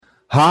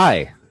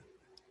Hi,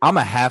 I'm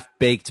a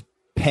half-baked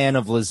pan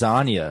of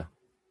lasagna,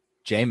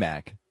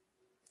 J-Mac.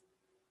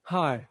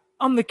 Hi,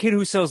 I'm the kid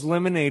who sells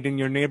lemonade in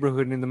your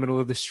neighborhood in the middle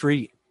of the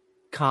street,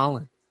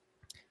 Colin.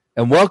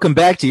 And welcome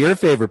back to your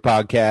favorite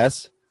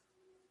podcast.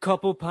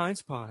 Couple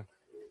Pints Pod.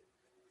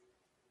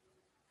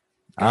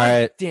 All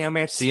right. Damn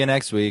it. See you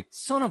next week.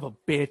 Son of a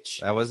bitch.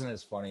 That wasn't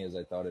as funny as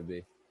I thought it'd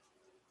be.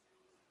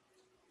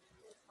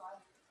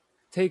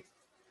 Take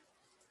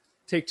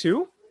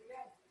two?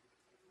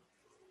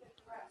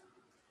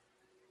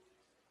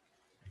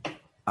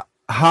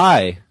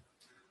 Hi,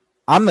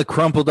 I'm the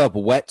crumpled up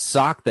wet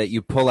sock that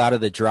you pull out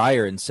of the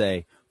dryer and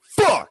say,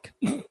 fuck,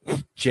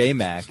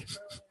 J-Mac.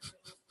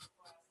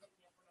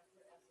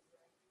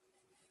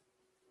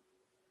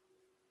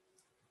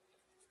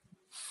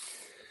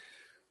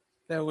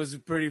 That was a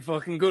pretty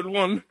fucking good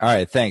one. All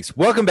right, thanks.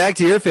 Welcome back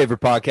to your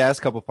favorite podcast,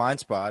 Couple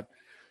Pints Pod.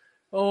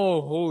 Oh,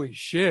 holy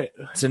shit.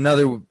 It's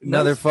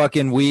another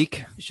fucking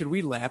week Should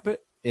we lap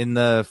it? in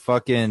the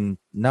fucking...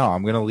 No,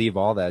 I'm going to leave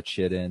all that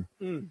shit in.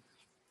 Mm.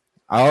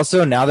 I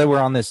also, now that we're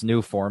on this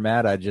new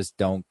format, I just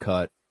don't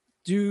cut.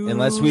 Dude.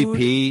 Unless we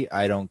pee,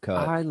 I don't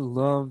cut. I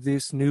love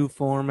this new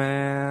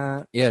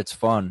format. Yeah, it's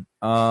fun.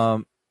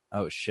 Oh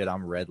shit,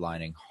 I'm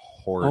redlining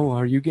hard. Oh,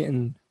 are you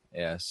getting...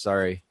 Yeah,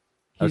 sorry.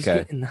 He's Okay.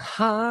 getting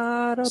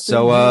hot up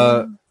So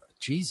in here.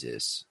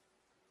 Jesus.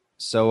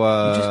 So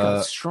You just got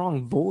a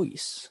strong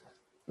voice.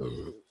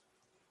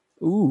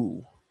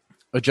 Ooh.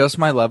 adjust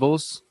my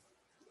levels.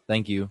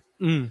 Thank you.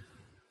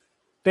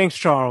 Thanks,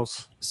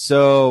 Charles.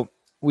 So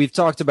we've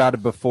talked about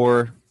it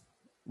before.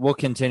 We'll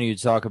continue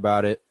to talk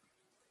about it.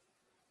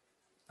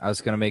 I was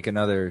gonna make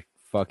another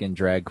fucking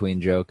drag queen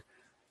joke.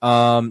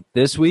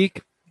 This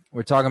week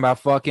we're talking about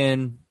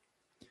fucking.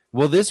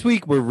 Well, this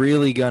week we're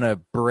really gonna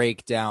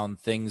break down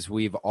things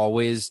we've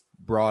always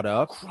brought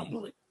up.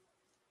 Crumble it.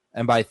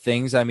 And by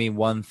things, I mean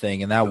one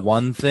thing. And that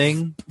one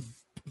thing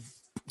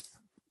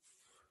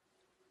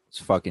is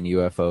fucking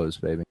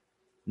UFOs, baby.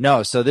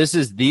 No, so this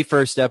is the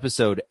first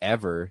episode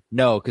ever.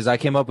 No, because I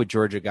came up with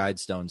Georgia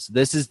Guidestones.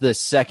 This is the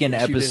second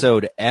Yes, you did.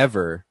 episode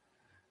ever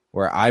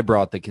where I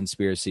brought the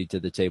conspiracy to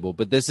the table.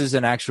 But this is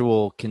an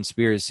actual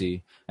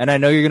conspiracy. And I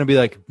know you're going to be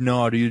like,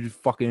 no, dude,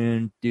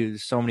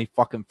 there's so many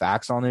fucking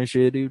facts on this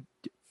shit, dude.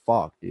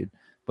 Fuck, dude.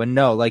 But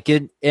no, like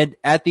it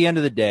at the end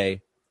of the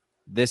day,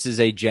 this is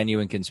a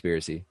genuine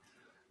conspiracy.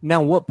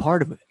 Now, what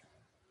part of it?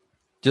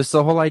 Just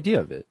the whole idea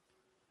of it.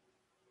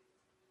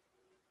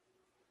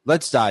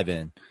 Let's dive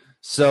in.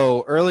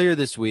 So earlier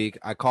this week,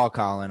 I call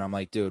Colin. I'm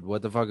like, dude,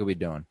 what the fuck are we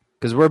doing?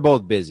 Because we're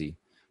both busy.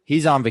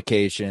 He's on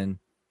vacation.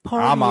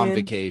 I'm on Partying.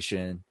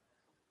 vacation.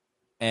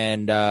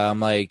 And I'm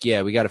like,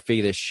 yeah, we got to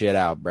figure this shit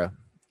out, bro.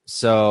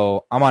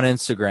 So I'm on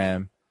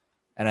Instagram,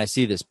 and I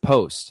see this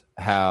post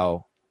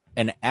how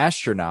an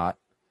astronaut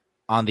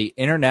on the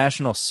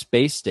International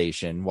Space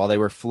Station, while they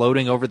were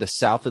floating over the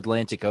South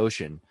Atlantic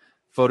Ocean,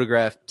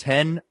 photographed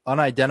 10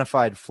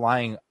 unidentified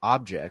flying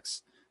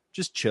objects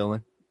just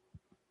chilling,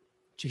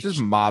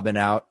 just mobbing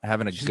out,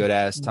 having a good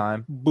ass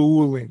time.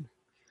 Booling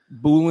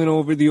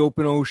over the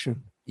open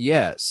ocean.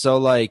 Yeah, so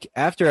like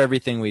after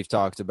everything we've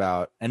talked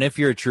about, and if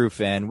you're a true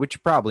fan, which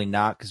you're probably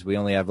not because we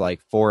only have like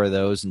 4 of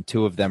those and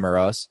 2 of them are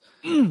us.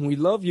 We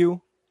love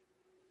you.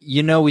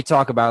 You know, we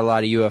talk about a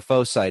lot of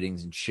UFO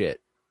sightings and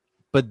shit.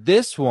 But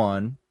this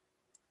one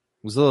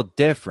was a little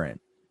different.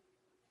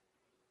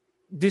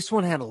 This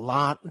one had a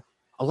lot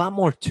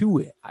more to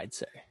it, I'd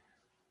say.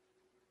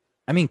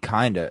 I mean,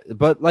 kind of.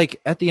 But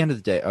like at the end of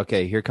the day,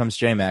 okay, here comes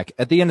J-Mac.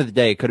 At the end of the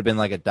day, it could have been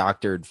like a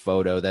doctored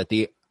photo that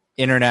the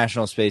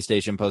International Space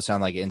Station posted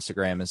on like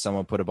Instagram and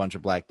someone put a bunch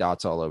of black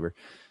dots all over.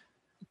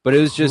 But it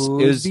was just,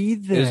 it was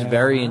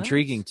very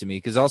intriguing to me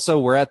because also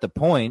we're at the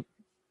point,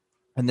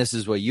 and this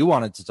is what you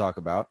wanted to talk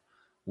about,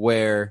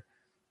 where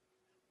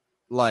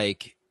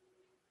like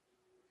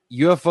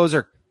UFOs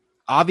are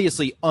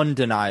obviously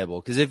undeniable.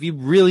 Because if you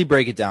really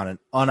break it down, an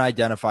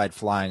unidentified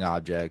flying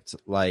object,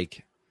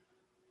 like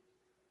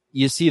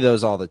you see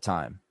those all the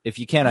time. If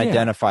you can't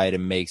identify it, it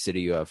makes it a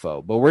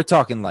UFO. But we're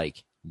talking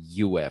like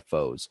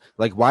UFOs.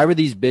 Like, why were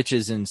these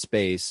bitches in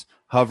space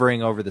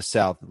hovering over the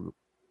South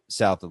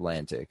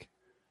Atlantic?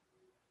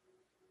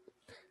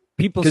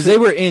 Because they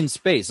were in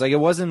space. Like, it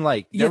wasn't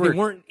like they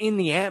weren't in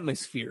the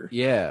atmosphere.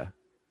 Yeah.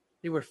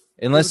 They were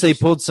Unless they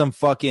pulled some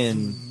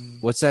fucking,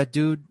 what's that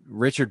dude?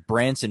 Richard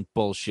Branson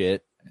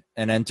bullshit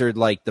and entered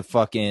like the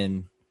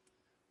fucking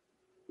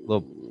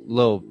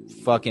little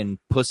fucking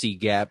pussy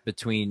gap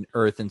between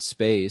Earth and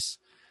space.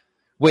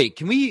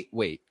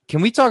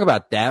 Can we talk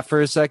about that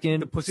for a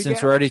second?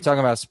 Since we're already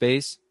talking about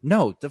space?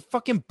 No, the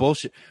fucking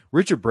bullshit.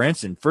 Richard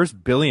Branson,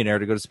 first billionaire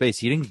to go to space.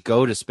 He didn't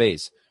go to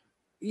space.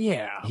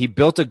 Yeah. He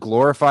built a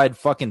glorified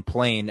fucking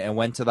plane and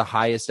went to the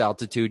highest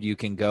altitude you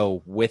can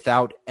go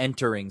without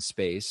entering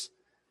space.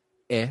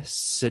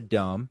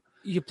 Saddam.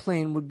 Your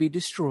plane would be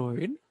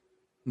destroyed.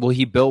 Well,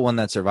 he built one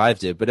that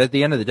survived it, but at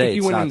the end of the day,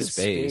 it's not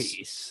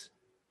space.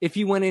 If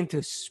you went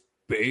into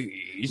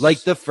space.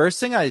 Like, the first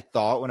thing I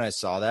thought when I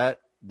saw that,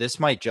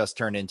 this might just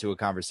turn into a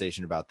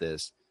conversation about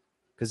this,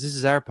 because this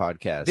is our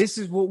podcast. This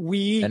is what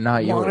we and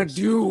not want yours.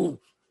 to do.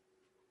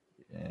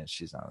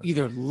 she's not.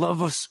 Either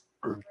love us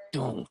or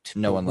don't.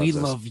 No one loves we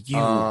us. love you.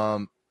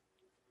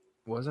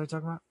 What was I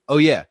talking about? Oh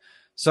yeah.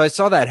 So I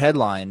saw that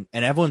headline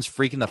and everyone's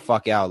freaking the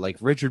fuck out. Like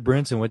Richard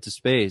Branson went to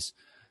space.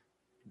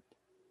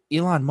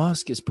 Elon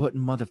Musk is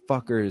putting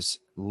motherfuckers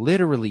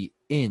literally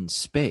in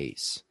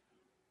space.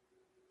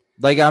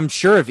 Like, I'm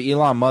sure if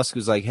Elon Musk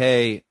was like,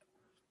 hey,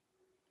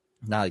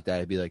 not like that,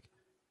 he'd be like,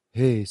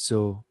 hey,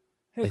 so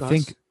Hey, I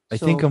guys.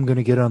 think I'm going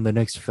to get on the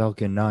next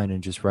Falcon 9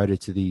 and just ride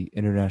it to the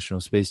International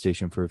Space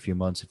Station for a few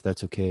months, if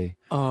that's okay.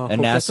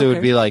 And NASA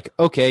would be like,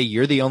 okay,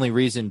 you're the only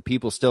reason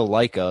people still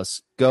like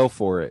us. Go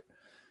for it.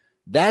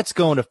 That's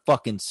going to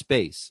fucking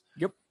space.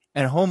 Yep.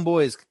 And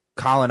Homeboy is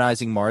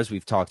colonizing Mars.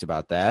 We've talked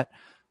about that.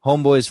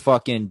 Homeboy's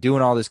fucking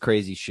doing all this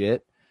crazy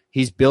shit.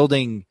 He's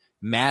building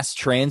mass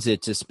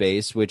transit to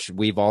space, which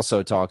we've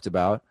also talked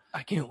about.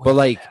 I can't wait. But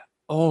like,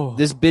 oh,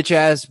 this bitch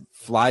ass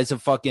flies a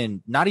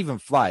fucking, not even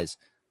flies,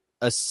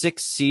 a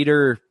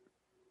 6-seater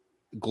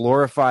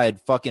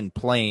glorified fucking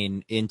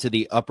plane into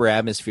the upper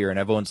atmosphere, and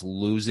everyone's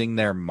losing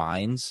their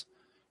minds.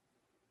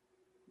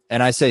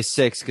 And I say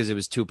 6 because it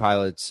was 2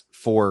 pilots,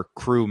 4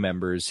 crew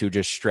members who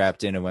just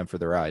strapped in and went for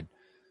the ride.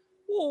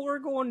 well, we're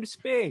going to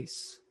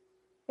space.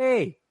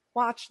 Hey,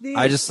 watch this.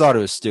 I just thought it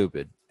was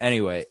stupid.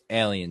 Anyway,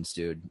 aliens,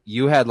 dude.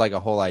 You had like a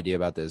whole idea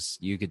about this.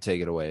 You could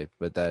take it away,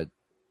 but that.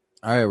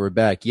 All right, we're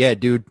back. Yeah,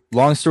 dude.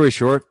 Long story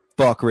short,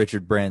 fuck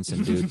Richard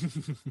Branson, dude.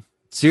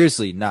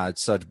 Seriously, nah,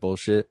 it's such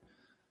bullshit.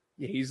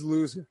 Yeah, he's a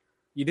loser.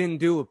 You didn't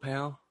do it,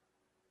 pal.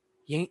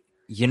 You ain't.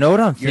 You know what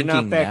I'm You're thinking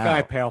not that now?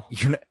 guy, pal.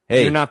 You're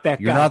not that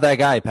guy. You're not that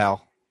guy,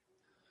 pal.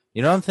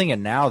 You know what I'm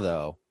thinking now,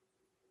 though?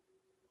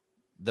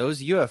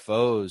 Those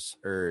UFOs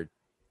or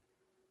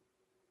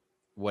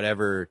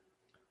whatever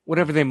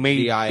they may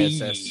the ISS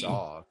be.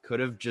 saw could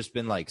have just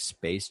been like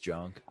space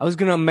junk. I was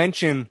gonna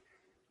mention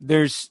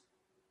there's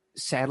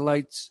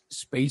satellites,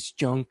 space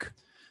junk,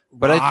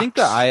 But rocks. I think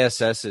the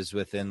ISS is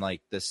within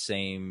like the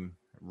same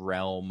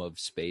realm of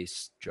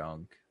space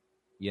junk,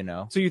 you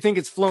know? So you think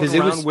it's floating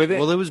around with it?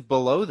 Well, it was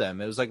below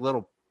them. It was like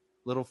little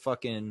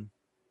fucking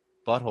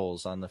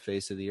buttholes on the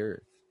face of the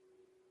earth.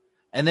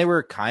 And they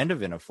were kind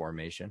of in a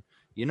formation.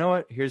 You know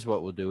what? Here's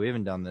what we'll do. We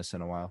haven't done this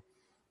in a while.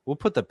 We'll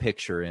put the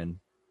picture in.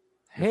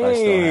 If I still have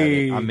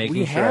Hey, it. I'm making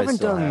we sure I haven't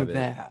still done have it.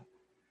 that.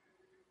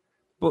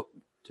 But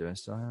Do I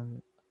still have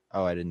it?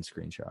 Oh, I didn't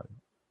screenshot it.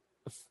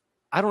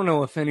 I don't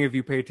know if any of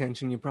you pay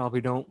attention. You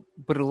probably don't.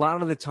 But a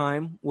lot of the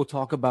time, we'll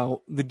talk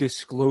about the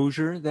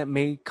disclosure that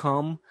may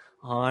come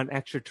on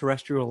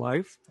extraterrestrial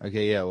life.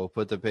 Okay, yeah, we'll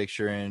put the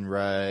picture in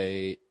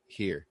right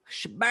here.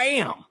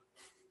 Shabam!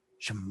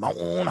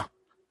 Shimona. All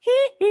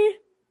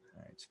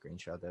right,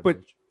 screenshot that.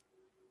 But bitch.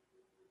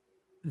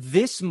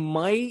 this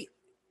might.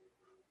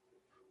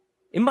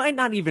 It might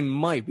not even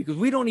might, because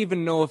we don't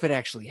even know if it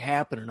actually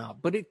happened or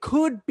not. But it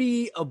could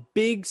be a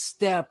big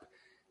step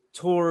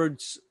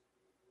towards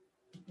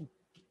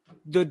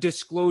the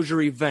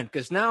disclosure event.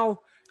 Because now,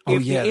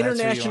 if the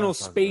International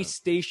Space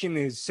Station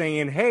is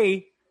saying,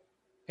 hey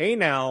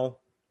now,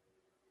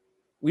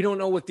 we don't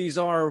know what these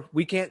are.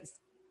 We can't.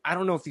 I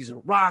don't know if these are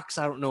rocks.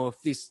 I don't know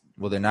if these.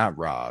 Well, they're not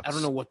rocks. I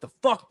don't know what the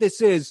fuck this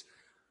is.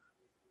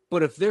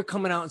 But if they're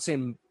coming out and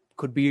saying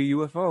could be a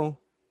UFO,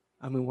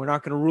 I mean, we're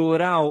not going to rule it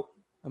out.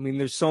 I mean,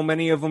 there's so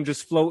many of them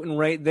just floating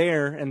right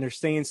there, and they're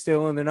staying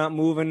still, and they're not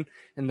moving,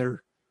 and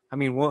they're. I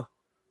mean, what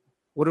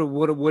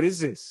is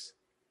this?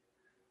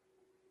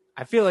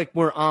 I feel like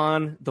we're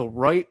on the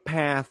right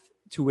path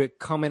to it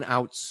coming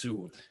out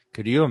soon.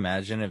 Could you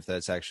imagine if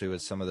that's actually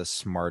what some of the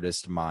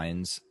smartest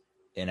minds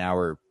in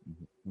our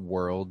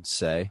world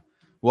say?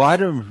 Well, I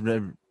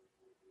don't.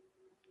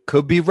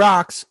 Could be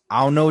rocks.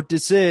 I don't know what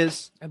this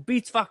is. It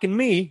beats fucking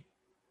me.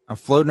 I'm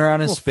floating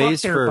around in Well,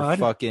 space fuck there, for bud.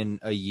 fucking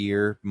a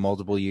year,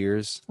 multiple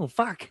years. Oh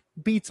fuck,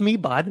 beats me,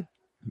 bud.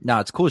 No,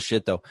 it's cool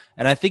shit though.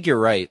 And I think you're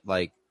right.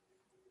 Like,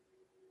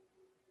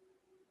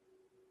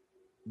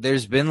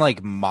 there's been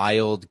like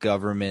mild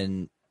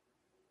government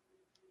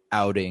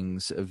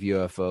outings of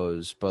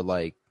UFOs, but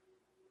like,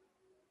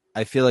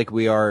 I feel like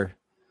we are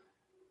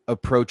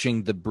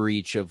approaching the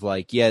breach of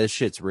like, yeah, this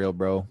shit's real,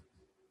 bro.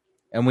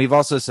 And we've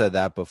also said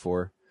that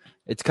before.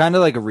 It's kind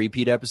of like a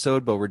repeat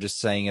episode, but we're just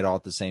saying it all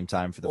at the same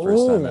time for the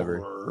first time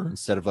ever,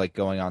 instead of like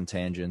going on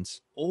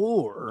tangents.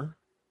 Or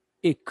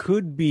it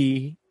could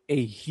be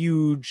a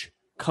huge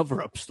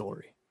cover-up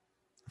story.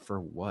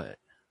 For what?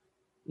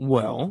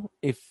 Well,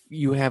 if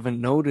you haven't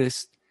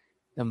noticed,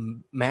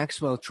 the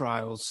Maxwell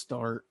trials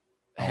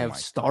have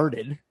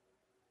started.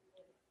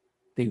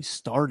 They've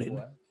started.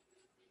 What?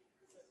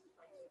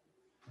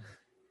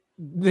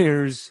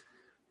 There's.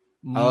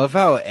 I love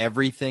how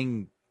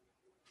everything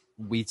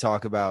we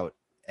talk about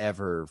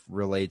ever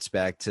relates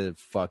back to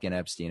fucking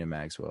Epstein and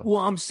Maxwell.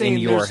 Well, I'm saying in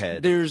your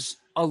head. There's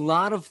a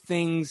lot of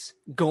things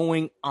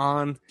going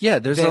on. Yeah,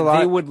 there's that a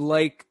lot. They would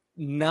like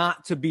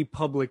not to be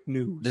public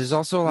news. There's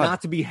also a lot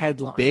not to be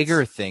headlines.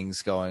 bigger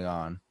things going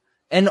on.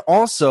 And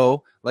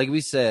also, like we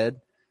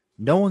said,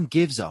 no one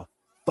gives a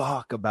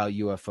fuck about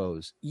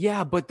UFOs.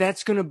 Yeah, but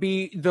that's going to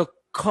be the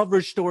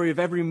cover story of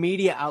every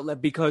media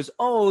outlet because,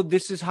 oh,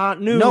 this is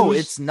hot news. No,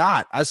 it's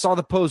not. I saw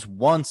the post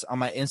once on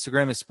my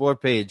Instagram Explore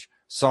page,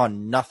 saw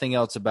nothing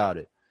else about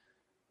it.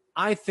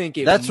 I think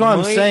that's what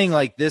I'm saying.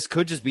 Like, this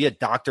could just be a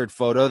doctored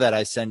photo that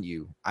I sent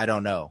you. I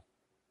don't know.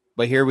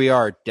 But here we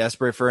are,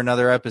 desperate for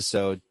another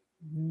episode.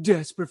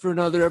 Desperate for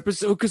another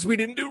episode because we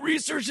didn't do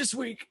research this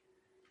week.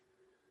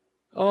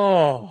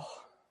 Oh.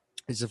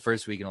 It's the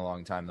first week in a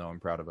long time, though. I'm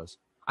proud of us.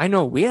 I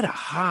know. We had a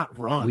hot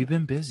run. We've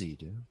been busy,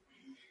 dude.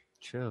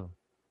 Chill.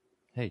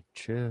 Hey,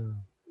 chill.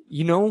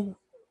 You know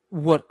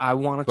what I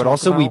want to talk about? But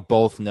also, we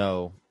both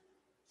know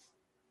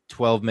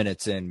 12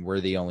 minutes in,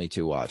 we're the only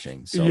two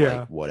watching. So,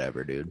 like,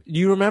 whatever, dude. Do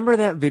you remember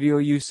that video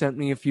you sent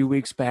me a few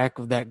weeks back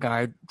of that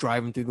guy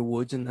driving through the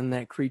woods and then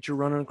that creature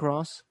running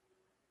across?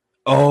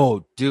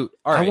 Oh, dude.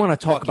 All right. I want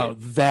to talk about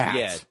that.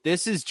 Yeah,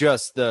 this is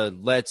just the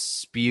let's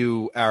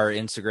spew our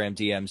Instagram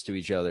DMs to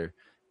each other.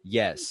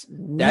 Yes.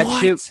 That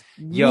what shit.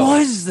 Yo,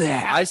 was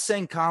that? I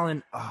sent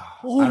Colin. I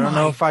don't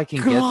know if I can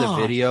get the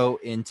video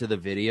into the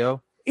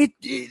video. It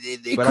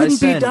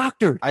couldn't be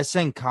doctored. I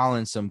sent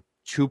Colin some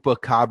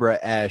chupacabra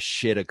ass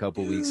shit a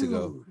couple weeks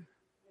ago.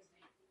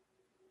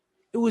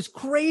 It was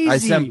crazy. I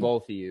sent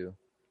both of you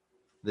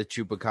the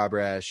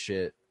chupacabra ass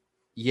shit.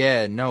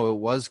 Yeah, no, it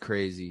was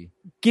crazy.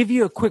 Give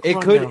you a quick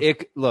rundown.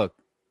 Look,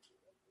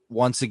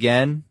 once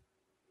again,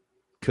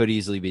 could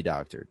easily be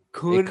doctored.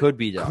 It could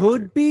be doctored.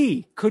 Could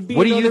be.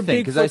 What do you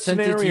think? Because I sent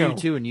scenario. it to you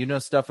too, and you know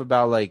stuff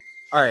about like.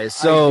 All right,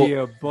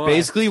 so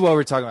basically what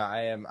we're talking about,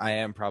 I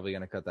am probably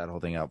gonna cut that whole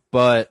thing out.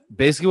 But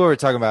basically what we're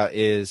talking about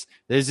is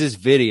there's this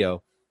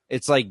video.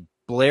 It's like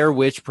Blair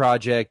Witch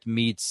Project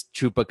meets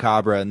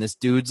Chupacabra, and this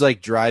dude's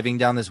like driving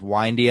down this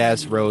windy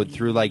ass road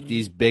through like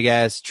these big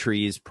ass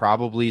trees,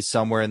 probably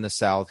somewhere in the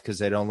south because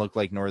they don't look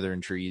like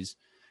northern trees.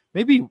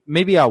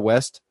 Maybe out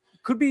west.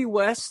 Could be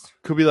west.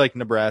 Could be like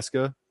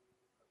Nebraska.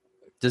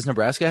 Does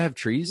Nebraska have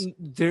trees?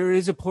 There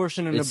is a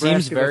portion of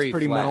Nebraska that's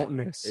pretty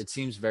mountainous. It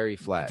seems very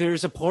flat.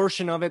 There's a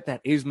portion of it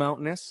that is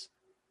mountainous.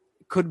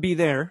 Could be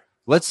there.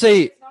 Let's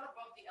say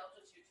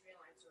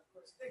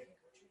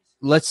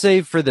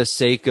for the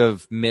sake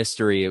of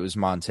mystery, it was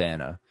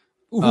Montana.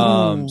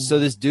 So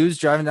this dude's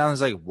driving down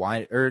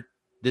this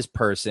this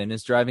person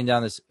is driving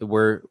down this.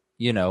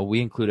 We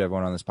include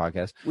everyone on this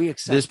podcast. We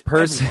accept this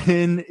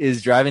person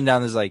is driving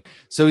down this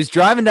so he's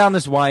driving down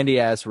this windy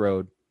ass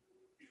road,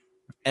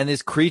 and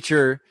this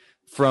creature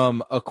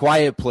from A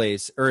Quiet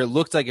Place, or it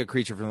looked like a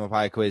creature from A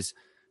Quiet Place,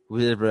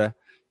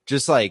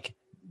 just like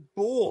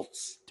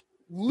bolts.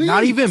 Leaps.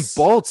 Not even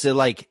bolts. It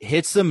like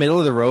hits the middle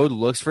of the road,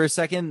 looks for a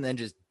second, and then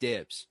just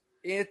dips.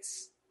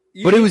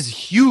 But it was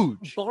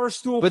huge.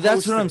 Barstool. But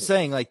that's what I'm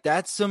saying. Like,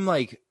 that's some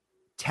like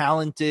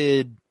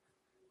talented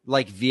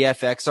like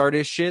VFX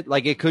artist shit.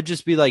 Like, it could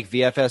just be like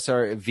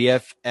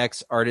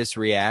VFX artists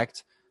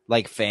react,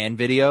 like fan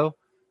video,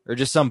 or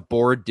just some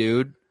bored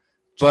dude.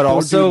 But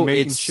also,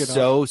 it's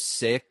so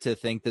sick to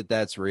think that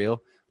that's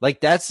real.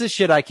 Like, that's the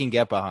shit I can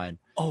get behind.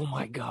 Oh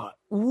my god!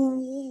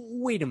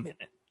 Wait a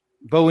minute.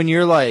 But when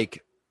you're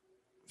like,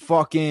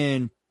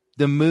 fucking,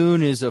 the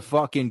moon is a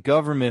fucking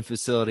government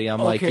facility,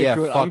 I'm like, yeah,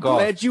 good. fuck off. I'm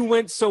glad you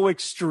went so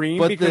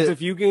extreme, because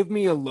if you gave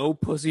me a low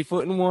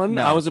pussyfooting one,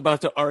 I was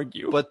about to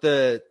argue. But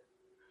the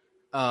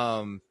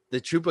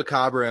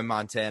Chupacabra in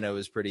Montana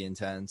was pretty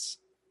intense.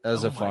 That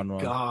was a fun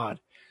one. God.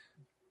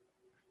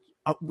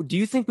 Do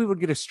you think we would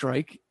get a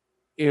strike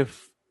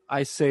if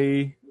I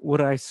say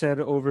what I said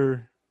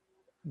over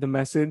the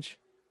message?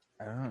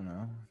 I don't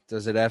know.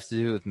 Does it have to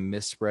do with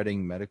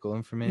misspreading medical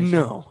information?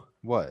 No.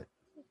 What?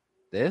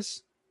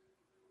 This?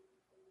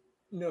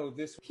 No,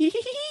 this.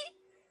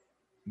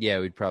 Yeah,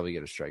 we'd probably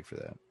get a strike for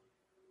that.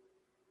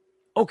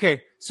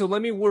 Okay, so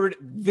let me word it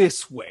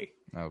this way.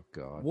 Oh,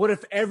 God. What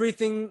if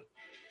everything...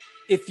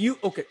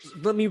 Okay,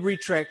 let me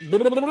retract. If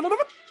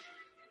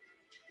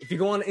you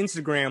go on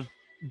Instagram,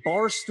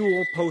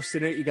 Barstool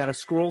posted it. You got to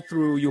scroll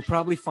through. You'll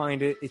probably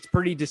find it. It's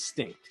pretty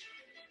distinct.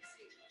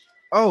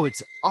 Oh,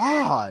 it's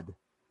odd.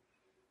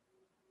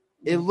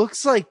 It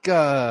looks like,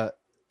 what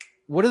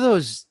are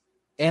those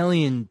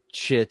alien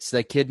shits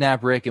that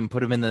kidnap Rick and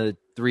put him in the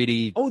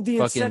 3D? Oh, the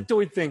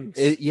insectoid things.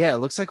 It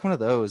looks like one of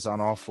those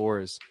on all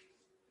fours.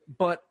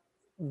 But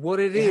what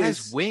it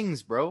has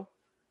wings, bro.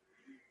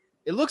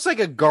 It looks like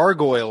a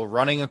gargoyle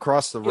running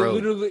across the road.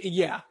 Literally,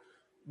 yeah.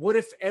 What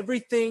if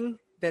everything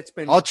that's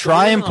been... I'll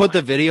try and put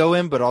the video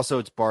in, but also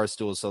it's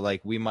Barstool, so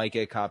like we might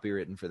get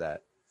copywritten for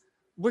that.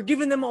 We're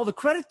giving them all the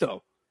credit,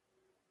 though.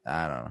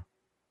 I don't know.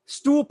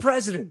 Stool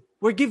president,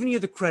 we're giving you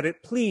the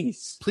credit,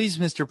 please. Please,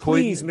 Mr.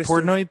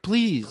 Portnoy,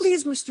 please.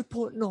 Please, Mr.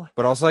 Portnoy.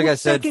 But also, like I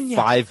said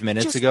 5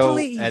 minutes ago,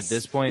 at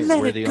this point,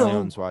 we're the only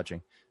ones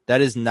watching. That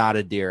is not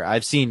a deer.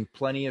 I've seen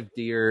plenty of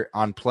deer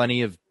on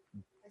plenty of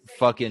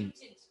fucking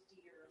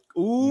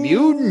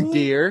mutant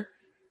deer.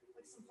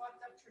 Like some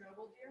fucked up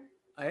Chernobyl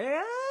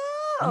deer?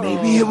 Yeah.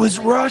 Maybe it was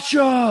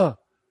Russia.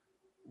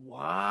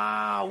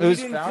 Wow. We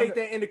didn't take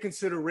that into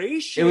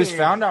consideration. It was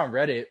found on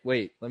Reddit.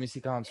 Wait, let me see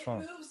Colin's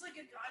phone. It moves like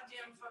a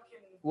goddamn fucking...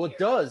 Well, it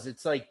does.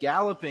 It's like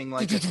galloping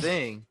like a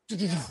thing.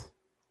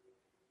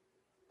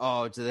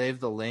 Oh, do they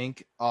have the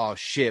link? Oh,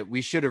 shit.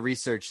 We should have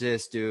researched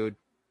this, dude.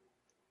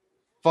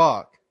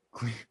 Fuck.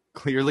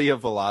 Clearly a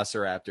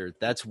velociraptor.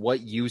 That's what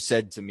you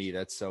said to me.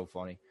 That's so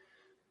funny.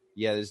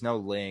 Yeah, there's no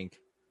link.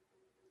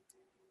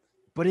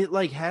 But it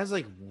like has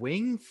like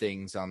wing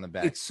things on the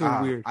back. It's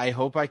so weird. I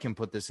hope I can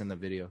put this in the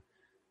video.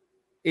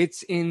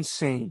 It's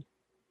insane.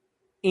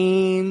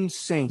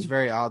 Insane. It's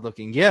very odd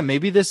looking. Yeah,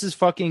 maybe this is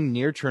fucking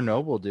near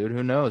Chernobyl, dude.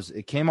 Who knows?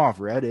 It came off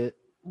Reddit.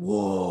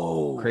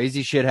 Whoa.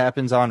 Crazy shit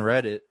happens on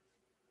Reddit.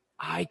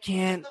 I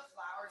can't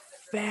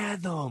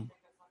fathom.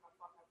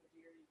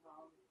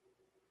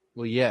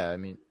 Well, yeah, I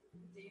mean.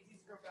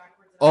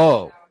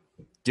 Oh,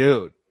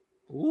 dude.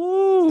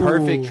 Ooh.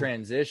 Perfect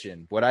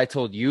transition. What I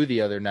told you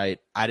the other night,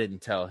 I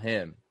didn't tell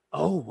him.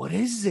 Oh, what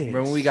is it?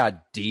 Remember when we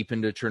got deep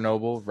into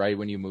Chernobyl right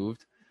when you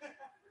moved?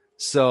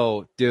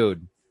 So,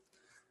 dude,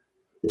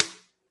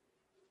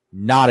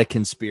 not a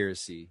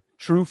conspiracy.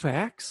 True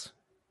facts?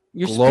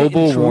 You're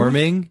Global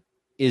warming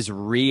is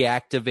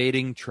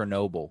reactivating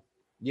Chernobyl.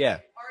 Yeah.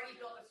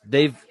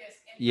 They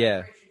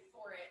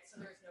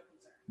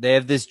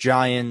have this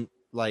giant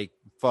like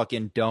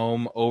fucking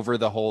dome over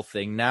the whole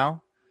thing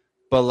now.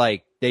 But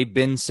like they've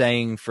been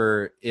saying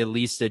for at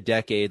least a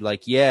decade,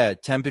 like, yeah,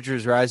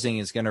 temperatures rising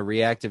is going to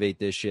reactivate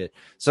this shit.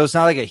 So it's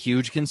not like a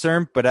huge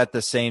concern, but at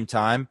the same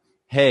time,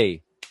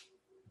 hey,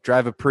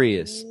 drive a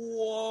Prius.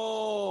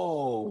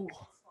 Whoa.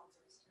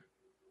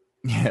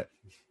 Yeah.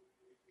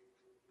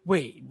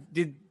 Wait,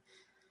 did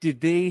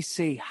they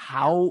say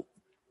how?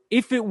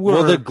 If it were.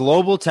 Well, the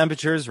global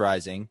temperature is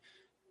rising.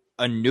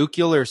 A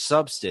nuclear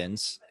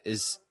substance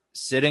is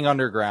sitting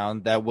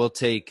underground that will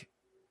take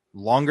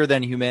longer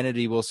than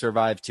humanity will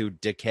survive to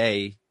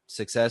decay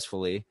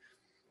successfully.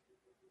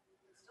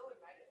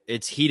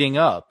 It's heating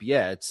up.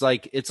 Yeah, it's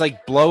like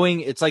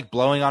blowing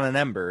on an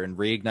ember and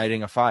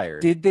reigniting a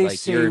fire. Did they like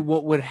say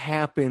what would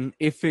happen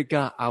if it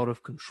got out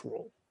of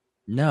control?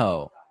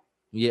 No.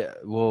 Yeah,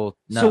 well,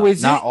 no, so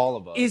is not it, all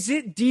of us. Is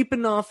it deep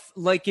enough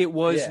like it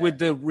was with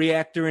the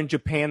reactor in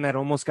Japan that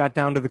almost got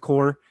down to the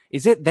core?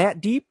 Is it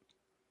that deep?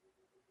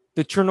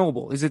 The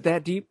Chernobyl, is it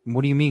that deep?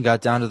 What do you mean got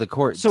down to the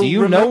core? So do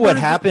you know what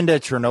happened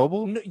at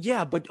Chernobyl?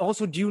 Yeah, but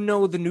also do you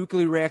know the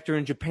nuclear reactor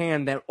in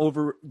Japan that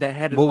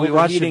had we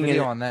watched a video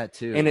video on that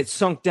too. And it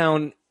sunk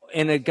down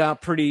and it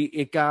got probably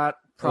it got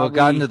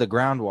into the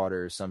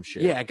groundwater or some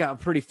shit. Yeah, it got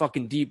pretty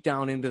fucking deep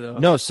down into the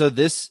No, so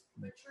this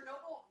But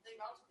Chernobyl, they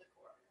melted the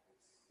core.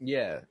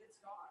 Yeah. It's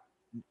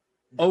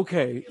gone.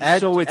 Okay.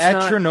 So it's at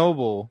not...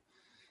 Chernobyl,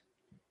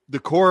 the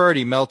core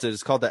already melted.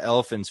 It's called the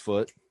elephant's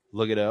foot.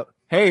 Look it up.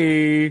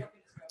 Hey.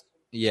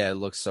 Yeah, it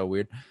looks so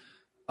weird.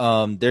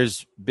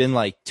 There's been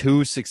like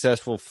 2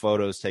 successful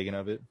photos taken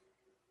of it.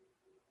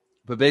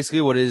 But basically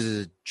what it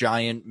is a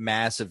giant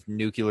mass of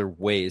nuclear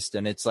waste,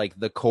 and it's like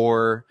the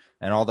core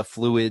and all the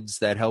fluids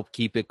that help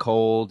keep it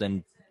cold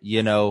and,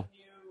 you know,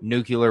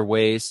 nuclear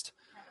waste.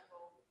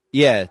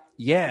 Yeah.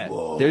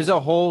 Whoa. There's a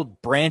whole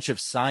branch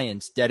of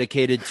science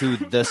dedicated to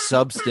the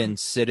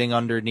substance sitting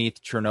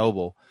underneath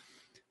Chernobyl.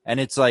 And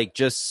it's like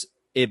just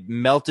it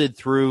melted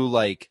through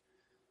like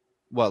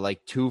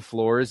 2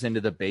 floors into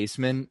the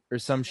basement or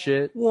some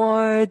shit.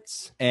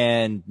 What?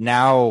 And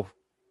now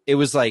it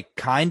was like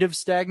kind of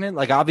stagnant.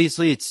 Like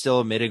obviously it's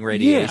still emitting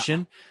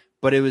radiation,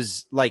 but it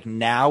was like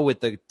now with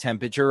the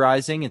temperature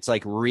rising, it's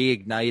like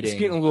reigniting. It's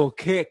getting a little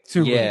kick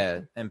too.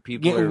 Yeah, and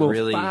people are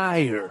really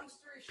fire.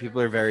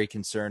 People are very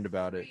concerned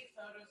about it.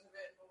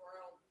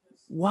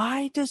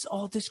 Why does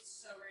all this?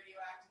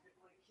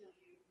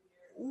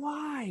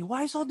 Why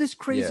is all this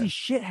crazy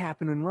shit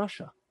happen in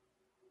Russia?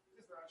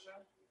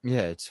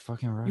 Yeah, it's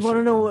fucking Russia. You want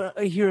to know?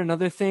 Hear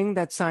another thing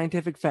that's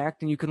scientific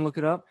fact, and you can look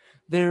it up.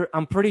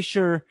 I'm pretty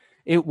sure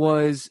it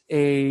was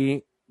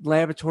a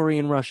laboratory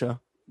in Russia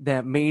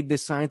that made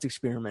this science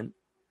experiment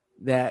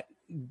that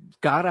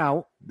got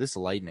out. This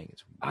lightning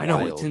is wild. I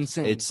know, it's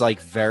insane. It's like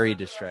very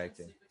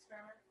distracting.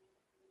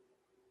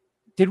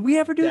 Did we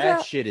ever do that?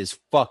 That shit is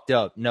fucked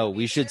up. No,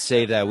 we should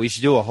save that. We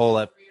should do a whole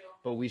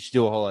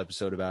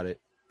episode about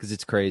it because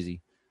it's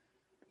crazy.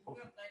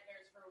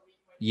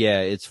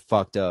 Yeah, it's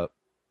fucked up.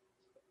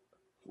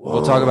 Whoa.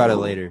 We'll talk about it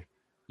later.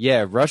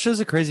 Yeah, Russia's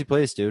a crazy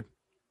place, dude.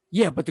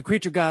 Yeah, but the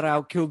creature got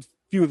out, killed a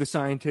few of the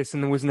scientists,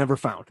 and then was never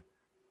found.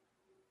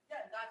 Yeah,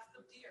 that's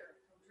the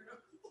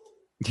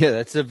deer. Yeah,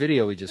 that's the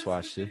video we just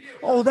watched, dude.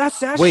 Oh, that's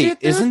that Wait,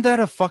 shit? Wait, isn't that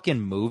a fucking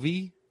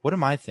movie? What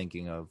am I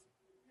thinking of?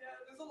 Yeah,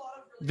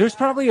 there's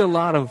probably a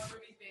lot of...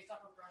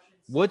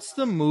 What's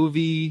the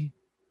movie?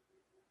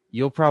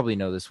 You'll probably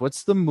know this.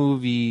 What's the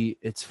movie?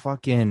 It's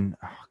fucking...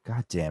 Oh,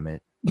 God damn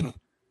it.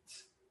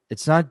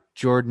 It's not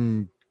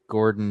Jordan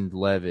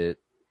Gordon-Levitt.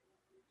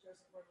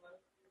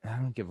 I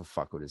don't give a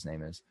fuck what his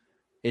name is.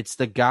 It's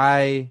the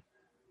guy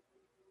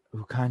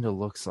who kind of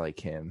looks like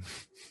him.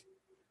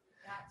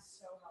 That's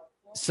so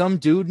helpful. Some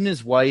dude and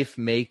his wife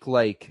make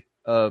like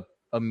a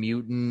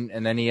mutant,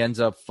 and then he ends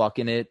up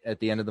fucking it at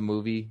the end of the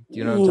movie. Do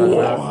you know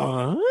what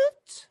I'm talking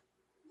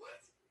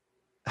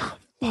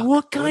about?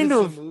 What kind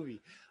of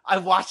movie? I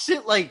watched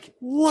it like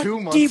 2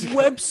 months deep ago.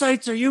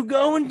 websites are you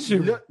going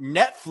to?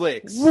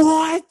 Netflix.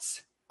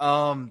 What?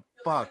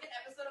 Fuck. An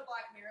episode of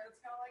Black Mirror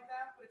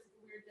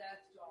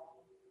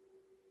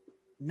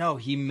No,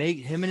 him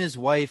and his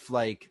wife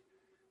like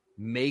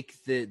make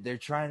they're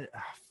trying to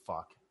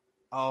fuck.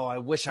 Oh, I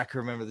wish I could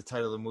remember the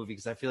title of the movie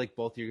because I feel like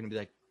both of you are gonna be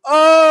like,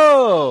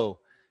 oh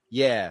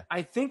yeah.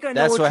 I think I know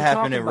That's what you're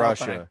happened talking in about,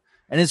 Russia. then.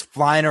 And it's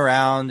flying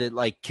around, it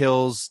like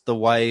kills the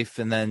wife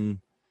and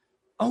then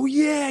Oh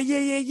yeah.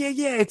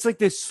 It's like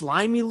this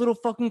slimy little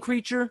fucking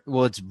creature.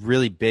 well, it's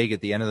really big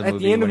at the end of the At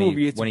movie the end of when the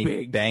movie, he it's when he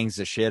big. bangs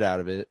the shit out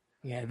of it.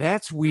 Yeah,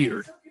 that's I'm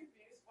weird. so confused.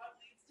 What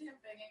leads to him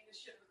banging the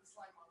shit with the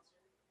slime monster?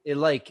 It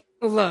like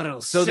A lot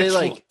of So they,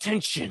 sexual like-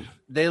 tension.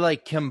 they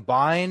like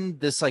combine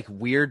this like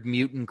weird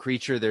mutant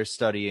creature they're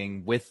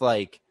studying with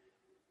like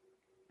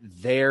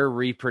their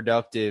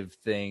reproductive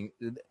thing.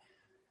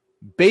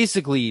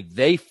 Basically,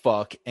 they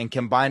fuck and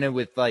combine it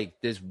with like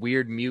this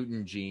weird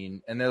mutant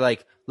gene, and they're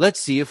like, let's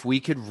see if we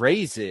could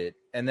raise it.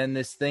 And then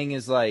this thing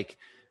is like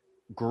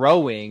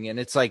growing, and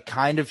it's like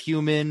kind of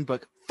human,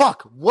 but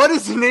fuck, what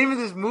is the name of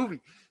this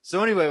movie?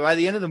 So anyway, by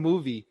the end of the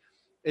movie,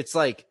 it's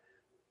like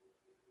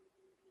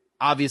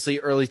obviously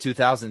early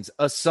 2000s,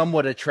 a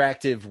somewhat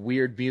attractive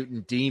weird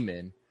mutant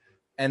demon,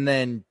 and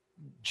then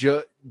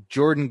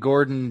Jordan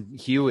Gordon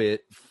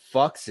Hewitt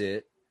fucks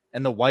it,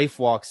 and the wife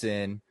walks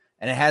in,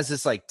 and it has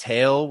this like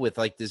tail with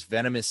like this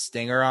venomous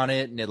stinger on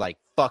it, and it like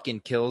fucking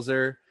kills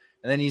her.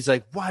 And then he's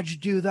like, "Why'd you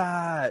do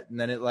that?" And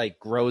then it like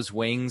grows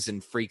wings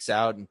and freaks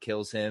out and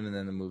kills him, and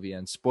then the movie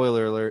ends.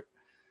 Spoiler alert.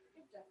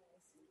 I've definitely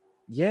seen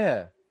that.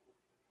 Yeah,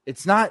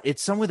 it's not.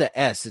 It's some with an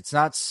S. It's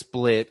not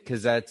Split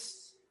because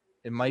that's.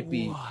 It might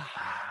be.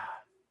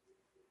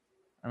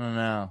 I don't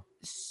know.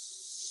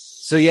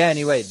 So yeah.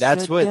 Anyway,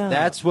 that's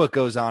what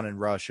goes on in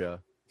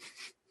Russia.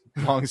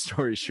 Long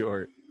story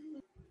short,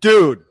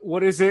 dude.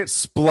 What is it?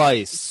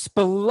 Splice.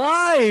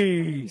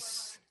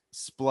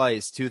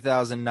 Splice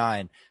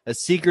 2009. A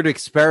secret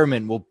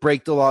experiment will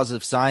break the laws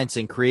of science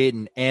and create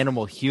an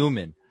animal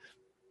human.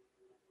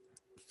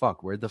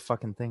 Fuck, where'd the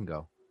fucking thing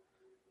go?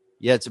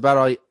 Yeah, it's about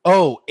all.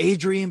 Oh,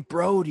 Adrian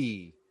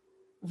Brody.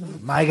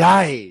 My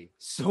guy.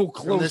 So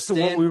close to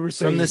what we were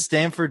saying. From the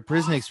Stanford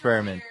prison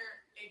experiment.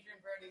 Adrian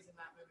Brody's in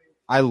that movie.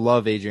 I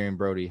love Adrian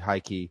Brody, high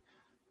key.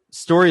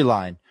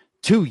 Storyline.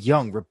 Two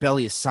young,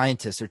 rebellious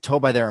scientists are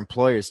told by their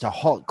employers to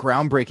halt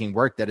groundbreaking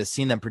work that has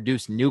seen them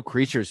produce new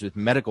creatures with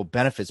medical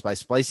benefits by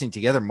splicing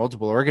together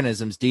multiple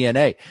organisms'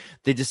 DNA.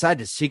 They decide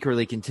to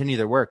secretly continue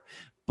their work.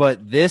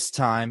 But this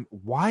time,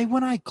 why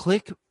when I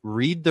click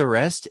read the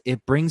rest,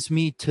 it brings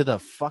me to the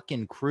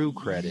fucking crew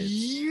credits?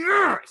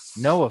 Yes.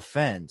 No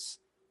offense.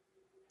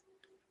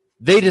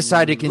 They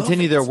decide to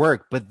continue Love their it.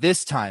 work, but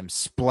this time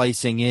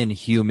splicing in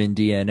human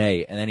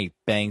DNA, and then he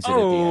bangs it at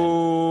the end.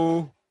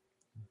 Oh.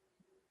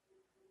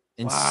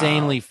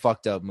 Insanely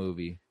fucked up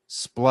movie.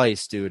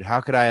 Splice, dude.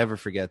 How could I ever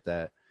forget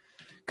that?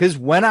 Because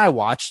when I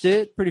watched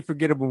it, Pretty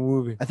forgettable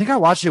movie. I think I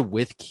watched it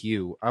with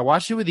Q. I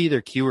watched it with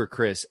either Q or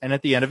Chris. And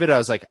at the end of it, I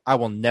was like, I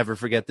will never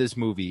forget this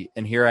movie.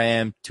 And here I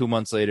am 2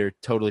 months later,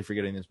 totally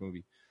forgetting this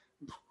movie.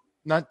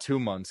 Not 2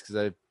 months,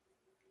 because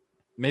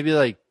maybe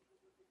like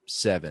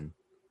 7.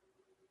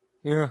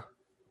 Yeah. Why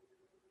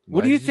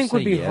What do you did think say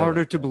would be yeah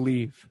harder like to that?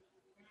 believe?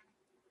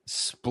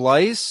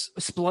 Splice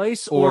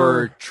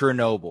Or Chernobyl?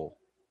 Chernobyl.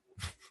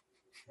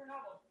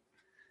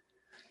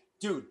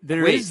 Dude,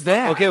 there is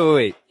that. Okay,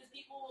 wait. Because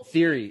people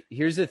Theory.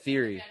 Here's a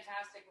theory.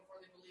 fantastic before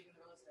they believe in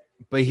the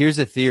realistic. But here's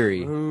a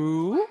theory.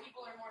 Ooh.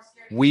 People are more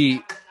scared to We-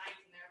 get out at night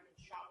and they're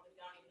been shot with a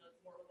gun even though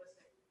it's more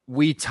realistic.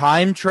 We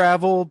time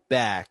travel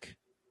back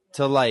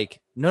to like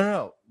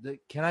no.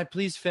 Can I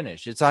please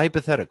finish? It's a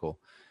hypothetical.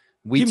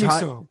 Give me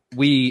some.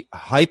 We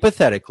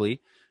hypothetically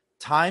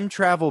time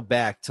travel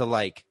back to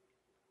like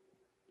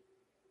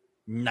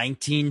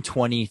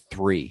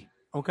 1923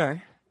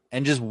 Okay.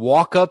 and just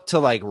walk up to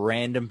like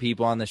random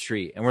people on the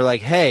street and we're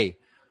like, hey,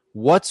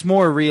 what's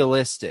more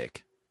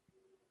realistic?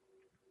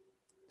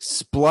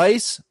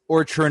 Splice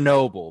or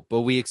Chernobyl?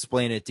 But we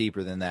explain it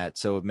deeper than that,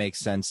 so it makes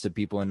sense to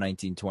people in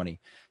 1920.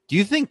 Do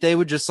you think they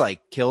would just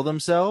like kill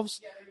themselves?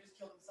 Yeah, they just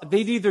killed themselves.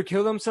 They'd either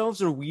kill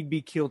themselves or we'd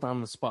be killed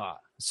on the spot.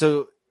 So There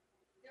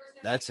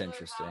was no That's nuclear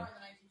interesting. power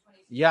in the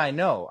 1920s.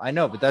 yeah, I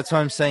know, but that's why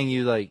I'm saying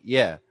you like,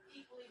 yeah.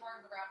 Equally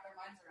hard to wrap their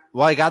minds around.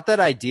 Well, I got that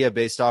idea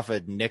based off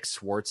a Nick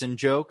Swartzen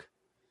joke.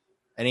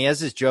 And he has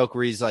this joke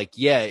where he's like,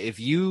 yeah,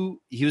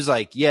 he was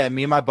like, yeah,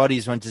 me and my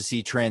buddies went to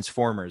see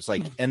Transformers.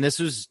 Like, and this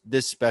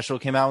special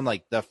came out when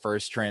like the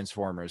first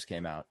Transformers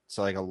came out.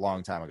 So like a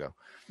long time ago.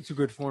 It's a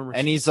good former.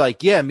 And he's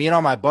like, yeah, me and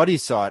all my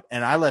buddies saw it.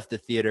 And I left the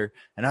theater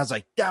and I was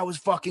like, that was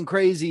fucking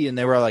crazy. And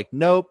they were like,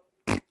 nope,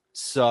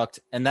 sucked.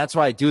 And that's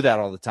why I do that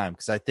all the time.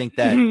 Cause I think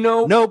that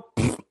Nope.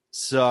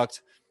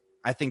 sucked.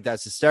 I think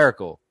that's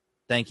hysterical.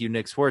 Thank you,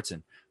 Nick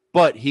Swartzen.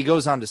 But he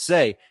goes on to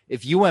say,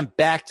 if you went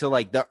back to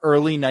like the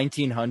early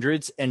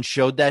 1900s and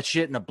showed that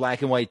shit in a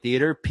black and white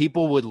theater,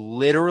 people would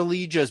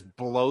literally just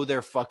blow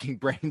their fucking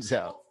brains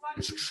out.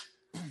 Oh,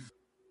 fuck.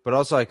 But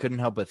also, I couldn't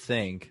help but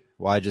think,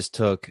 well, I just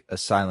took a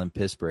silent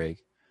piss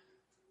break.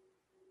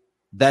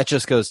 That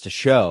just goes to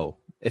show,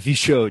 if you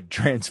showed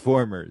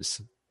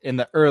Transformers in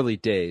the early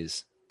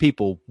days,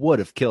 people would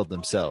have killed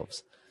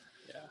themselves.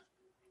 Yeah.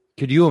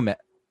 Could you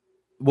imagine?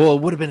 Well,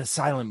 it would have been a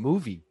silent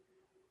movie.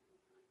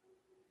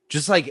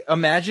 Just like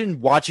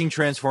imagine watching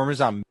Transformers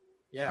on.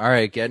 Yeah. All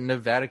right, get into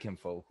Vatican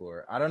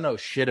folklore. I don't know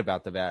shit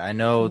about the Vatican. I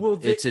know Well,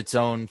 it's its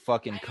own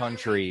fucking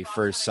country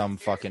for some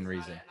fucking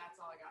reason. That's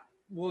all I got.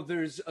 Well,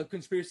 there's a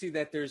conspiracy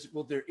that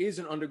there is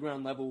an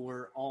underground level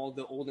where all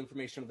the old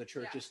information of the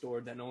church is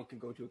stored that no one can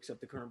go to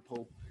except the current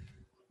pope.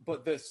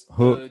 But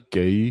the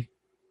Gay.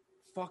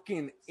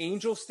 fucking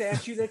angel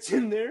statue that's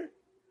in there,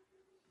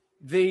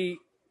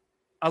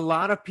 a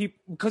lot of people,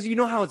 because you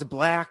know how it's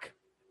black,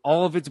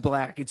 all of it's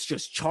black. It's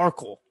just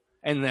charcoal,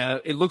 and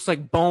it looks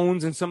like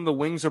bones, and some of the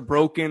wings are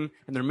broken,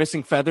 and they're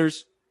missing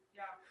feathers.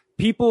 Yeah.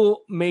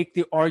 People make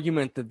the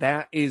argument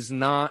that is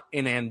not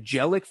an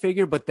angelic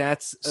figure, but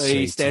that's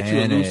a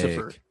statue of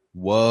Lucifer.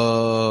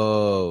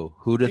 Whoa,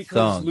 who'da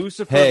Because thunk?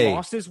 Lucifer Hey,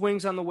 lost his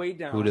wings on the way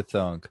down. who'da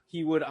thunk?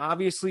 He would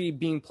obviously,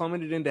 being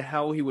plummeted into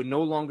hell, he would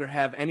no longer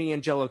have any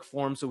angelic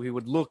form, so he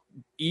would look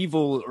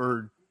evil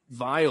or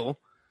vile.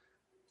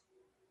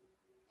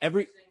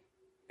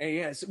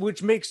 Yes,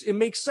 which makes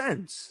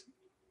sense.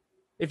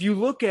 If you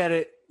look at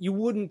it, you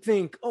wouldn't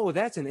think, "Oh,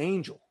 that's an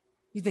angel."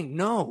 You think,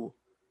 "No,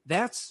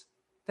 that's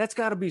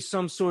got to be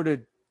some sort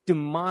of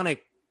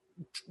demonic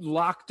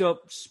locked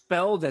up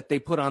spell that they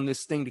put on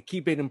this thing to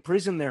keep it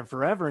imprisoned there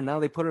forever, and now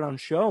they put it on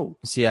show."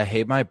 See, I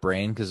hate my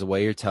brain because the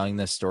way you're telling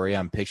this story,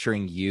 I'm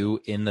picturing you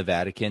in the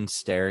Vatican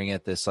staring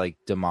at this like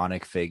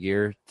demonic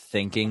figure,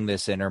 thinking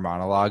this inner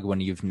monologue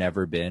when you've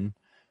never been.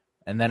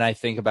 And then I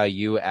think about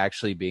you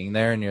actually being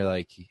there, and you're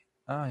like,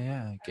 oh,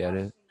 yeah, I get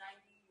it.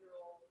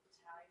 90-year-old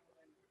Italian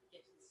woman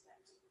getting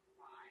sex.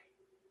 Why?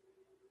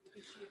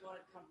 Because she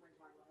wanted comfort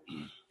in my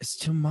life. It's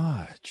too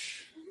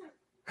much.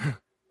 But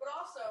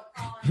also,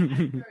 Colin, I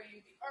throw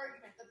you the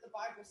argument that the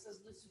Bible says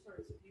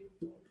Lucifer is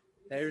beautiful.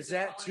 There's He was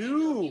that an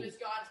too. angel. He was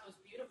God's most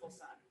beautiful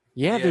son.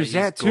 Yeah, there's he's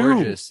that too.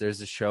 gorgeous. There's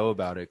a show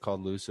about it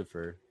called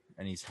Lucifer,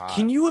 and he's hot.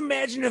 Can you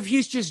imagine if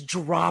he's just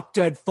drop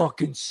dead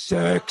fucking Do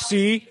sexy?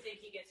 you think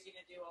he gets you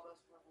to do all those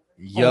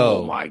things? Yo,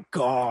 Oh my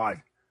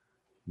god.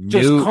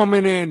 Just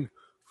coming in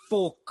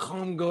full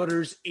cum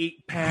gutters,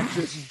 8-pack,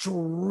 just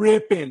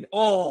dripping.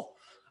 Oh,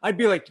 I'd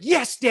be like,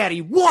 yes,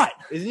 daddy, what?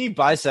 Isn't he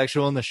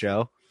bisexual in the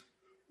show?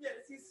 Yes,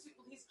 he's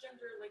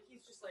gender, like, he's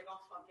just like, I'll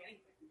fuck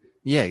anything.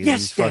 Yeah. 'cause Yes,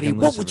 he's daddy, fucking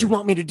what would you Lucifer.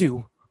 want me to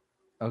do?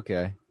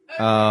 Okay.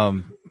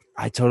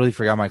 I totally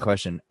forgot my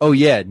question. Oh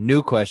yeah,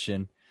 new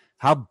question.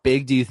 How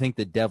big do you think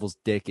the devil's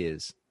dick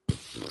is?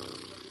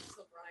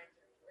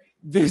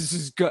 This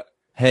is good.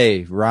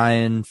 Hey,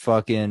 Ryan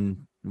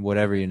fucking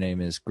whatever your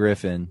name is,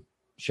 Griffin.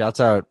 Shouts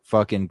out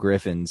fucking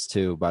Griffins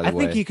too, by the I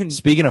way. think he can-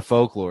 Speaking of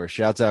folklore,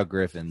 shouts out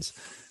Griffins.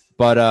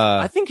 But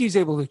I think he's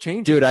able to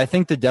change it. dude, I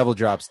think the devil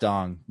drops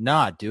dong.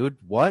 Nah, dude,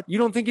 what? You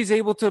don't think he's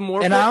able to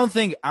morph And it? I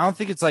don't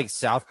think it's like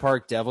South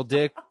Park devil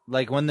dick.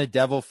 Like when the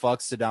devil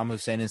fucks Saddam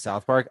Hussein in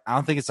South Park. I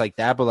don't think it's like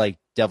that, but like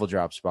devil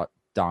drops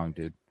dong,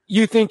 dude.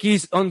 You think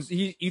he's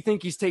you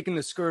think he's taking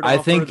the skirt I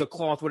off think- or the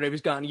cloth, whatever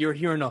he's got, and you're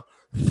hearing a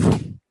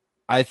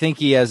I think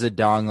he has a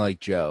dong like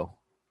Joe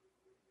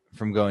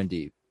from Going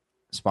Deep.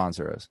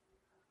 Sponsor us.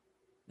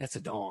 that's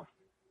a dong.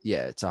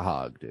 Yeah, it's a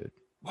hog, dude.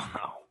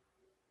 Wow.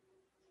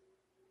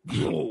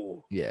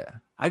 Whoa. Yeah.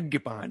 I could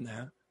get behind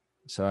that.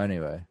 So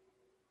anyway.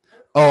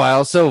 Oh, I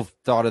also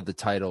thought of the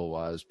title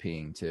while I was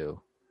peeing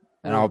too.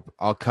 And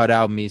I'll cut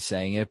out me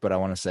saying it, but I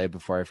want to say it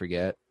before I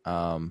forget.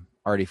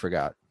 Already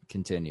forgot.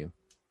 Continue.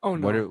 Oh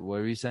no. What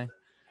were you saying?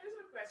 I just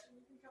have a question.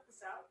 You can cut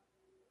this out.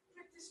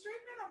 Does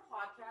straight men on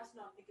podcasts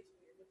not think it's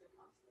weird that they're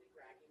constantly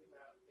bragging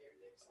about their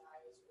dick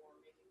size or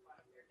making fun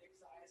of their dick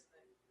size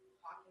and then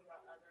talking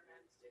about other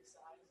men's dick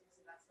sizes,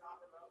 and that's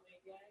not remotely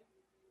gay?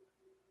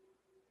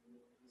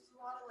 There's a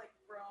lot of like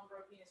bro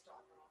penis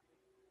talk going on.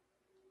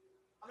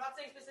 I'm not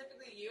saying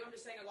specifically you. I'm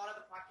just saying a lot of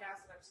the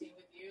podcasts that I've seen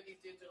with you, these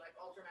dudes are like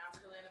ultra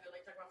masculine and they're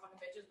like talking about fucking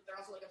bitches, but they're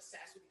also like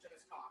obsessed with each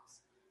other's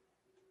cocks.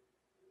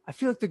 I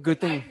feel like the good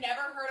thing I've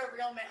never heard a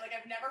real man, like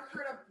I've never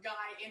heard a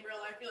guy in real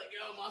life be like,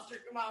 "Yo, monster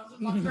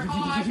hot, monster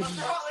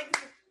hot." Like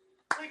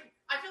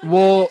I feel like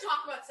Well- we should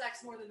talk about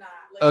sex more than that.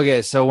 Like,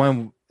 Okay, so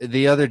when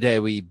the other day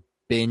we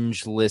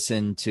binge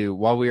listened to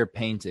while we were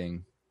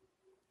painting,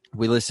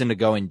 we listened to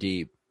Going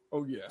Deep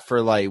Oh yeah.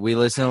 for like we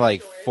listened to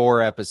like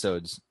 4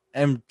 episodes,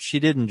 and she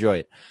did enjoy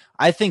it.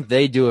 I think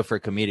they do it for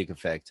comedic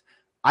effect.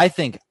 I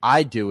think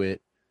I do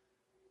it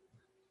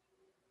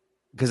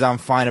because I'm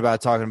fine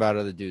about talking about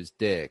other dudes'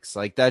 dicks.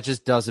 Like that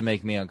just doesn't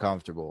make me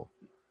uncomfortable.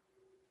 I'm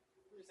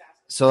just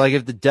asking. So like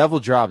if the devil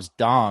drops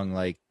dong,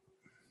 like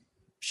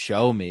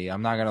show me.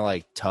 I'm not gonna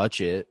like touch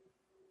it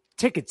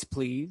Tickets,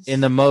 please. in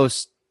the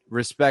most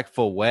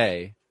respectful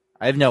way.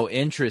 I have no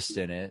interest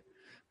in it,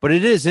 but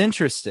it is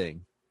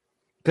interesting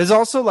because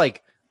also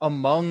like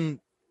among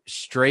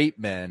straight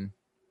men,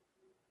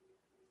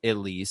 at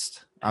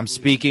least I'm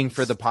speaking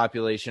for the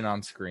population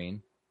on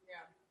screen. Yeah.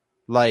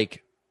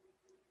 Like,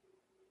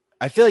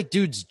 I feel like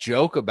dudes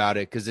joke about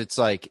it because it's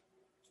like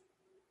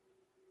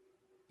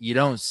you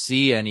don't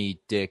see any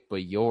dick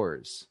but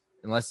yours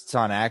unless it's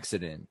on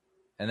accident.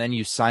 And then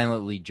you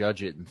silently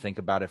judge it and think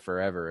about it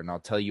forever. And I'll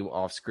tell you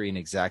off screen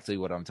exactly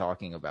what I'm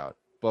talking about.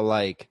 But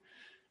like,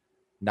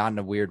 not in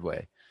a weird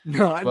way.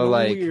 not in but a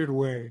like- weird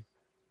way.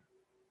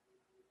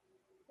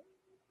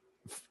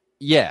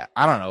 Yeah,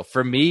 I don't know.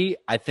 For me,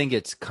 I think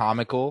it's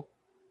comical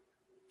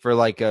for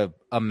like a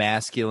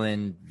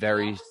masculine,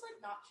 very. Just like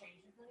not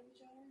changing from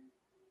each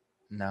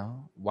other.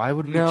 No, why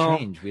would we No.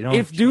 change? We don't.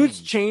 If dudes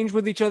change. change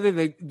with each other,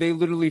 they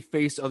literally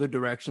face other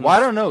directions. Well, I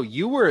don't know.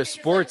 You were a Because,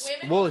 like, sports.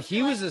 women Well, would be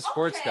he was like, a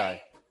sports okay.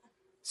 guy.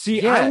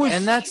 See, Yeah, I was,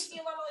 and that's You see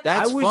a lot of, like,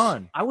 that's I was,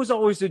 fun. I was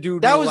always the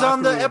dude. That in was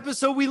on the locker room.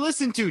 episode we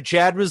listened to.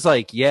 Chad was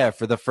like, "Yeah,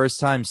 for the first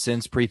time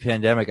since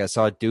pre-pandemic, I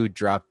saw a dude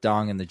drop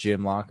dong in the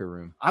gym locker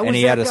room, I was and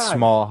he that had a guy.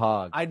 small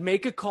hog." I'd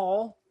make a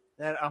call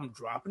that I'm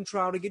dropping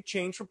trow to get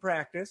changed for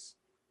practice,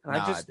 and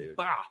Nah, I just dude.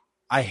 bah,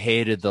 I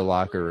hated the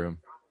locker room.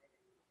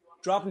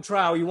 dropping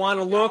trow. You want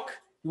to look?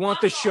 You want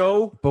the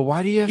show? But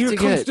why do you have Here to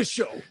comes get? the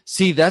show.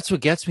 See, that's what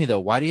gets me though.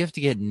 Why do you have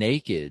to get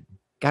naked?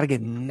 Gotta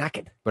get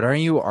naked. But aren't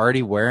you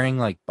already wearing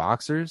like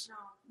boxers?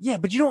 Yeah,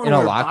 but you don't In want to a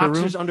wear locker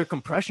boxers room? under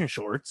compression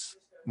shorts.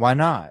 Why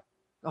not?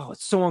 Oh,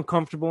 it's so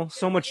uncomfortable.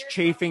 So much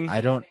chafing. I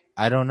don't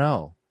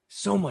know.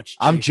 So much.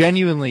 I'm chafing.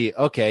 genuinely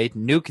okay.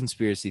 New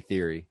conspiracy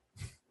theory.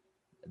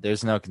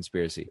 There's no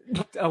conspiracy.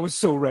 I was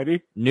so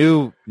ready.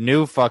 New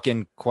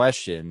fucking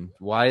question.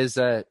 Why is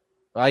that?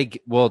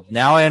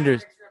 Now I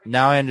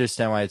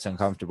understand why it's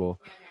uncomfortable.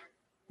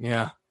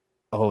 Yeah.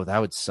 Oh, that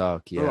would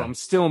suck. Bro, Yeah. I'm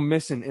still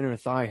missing inner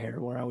thigh hair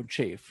where I would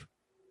chafe.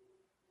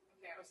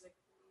 Okay, I was like,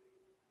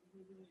 a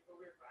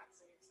weird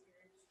waxing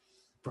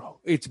experience. Bro,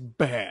 it's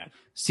bad.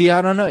 See,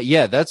 I don't know.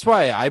 Yeah, that's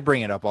why I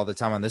bring it up all the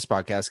time on this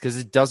podcast because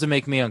it doesn't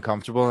make me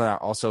uncomfortable, and I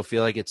also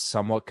feel like it's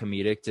somewhat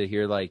comedic to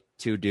hear like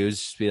two dudes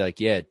just be like,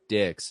 "Yeah,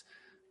 dicks,"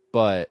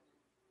 but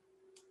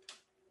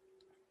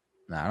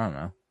I don't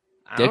know.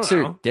 I don't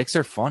know. Dicks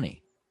are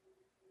funny.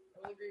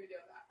 I will agree with you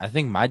on that. I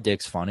think my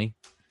dick's funny.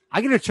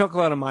 I get a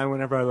chuckle out of mine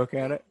whenever I look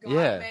at it. God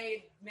Yeah.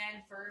 made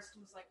men first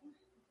and was like, do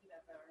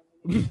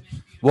that better.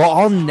 Well,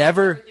 I'll Saw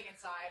never everything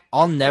inside.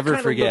 I'll never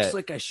Kinda forget. Looks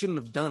like I shouldn't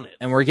have done it.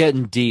 And we're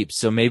getting deep,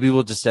 so maybe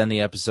we'll just end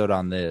the episode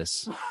on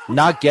this.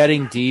 Not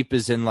getting deep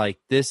is in like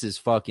this is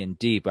fucking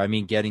deep. I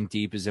mean, getting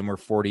deep is in we're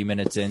 40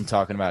 minutes in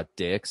talking about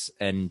dicks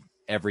and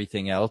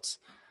everything else.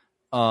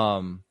 It's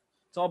all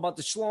about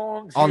the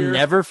schlongs. I'll here.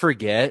 never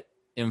forget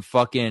in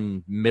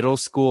fucking middle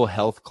school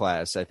health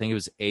class. I think it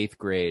was 8th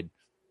grade.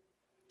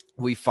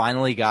 We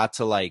finally got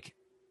to like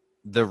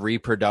the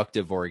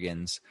reproductive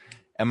organs,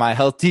 and my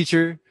health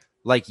teacher,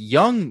 like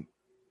young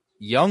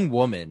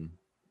woman,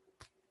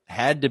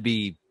 had to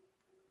be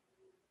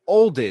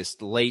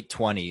oldest late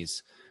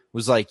 20s,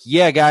 was like,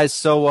 "Yeah, guys,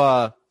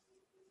 so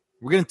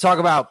we're gonna talk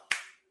about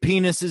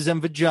penises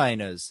and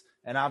vaginas,"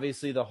 and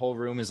obviously the whole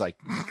room is like,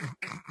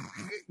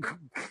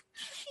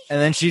 and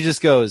then she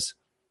just goes,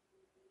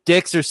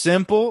 "Dicks are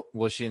simple."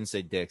 Well, she didn't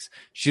say dicks.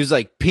 She was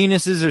like,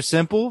 "Penises are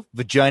simple,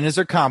 vaginas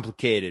are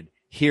complicated.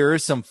 Here are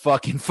some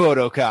fucking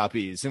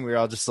photocopies." And we were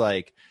all just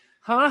like,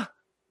 Huh?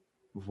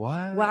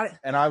 what?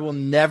 And I will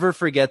never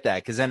forget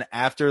that, because then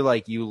after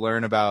like you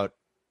learn about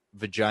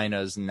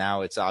vaginas,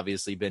 now it's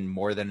obviously been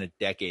more than a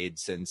decade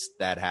since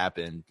that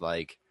happened.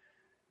 Like,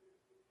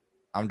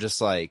 I'm just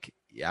like,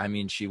 yeah, I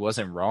mean, she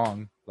wasn't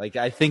wrong. Like,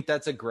 I think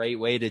that's a great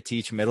way to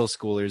teach middle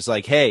schoolers,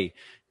 like, hey,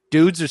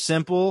 dudes are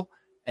simple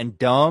and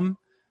dumb,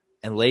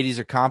 and ladies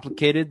are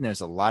complicated, and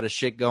there's a lot of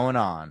shit going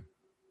on.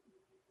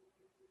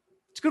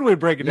 It's a good way to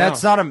break it down.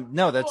 That's not a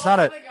no. That's not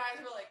a The guys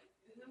were like,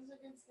 is this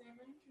against the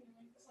image? Can you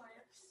make this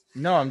higher?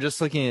 no. I'm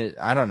just looking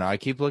at. I don't know. I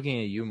keep looking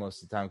at you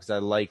most of the time because I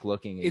like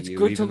looking at It's you.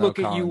 good to even though look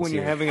at you Colin's when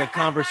you're here. having a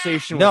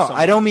conversation No, with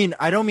someone.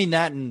 I don't mean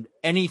that in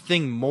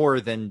anything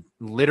more than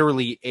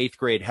literally 8th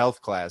grade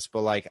health class,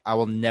 but like I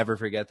will never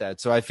forget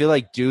that. So I feel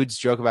like dudes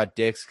joke about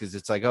dicks because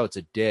it's like, oh, it's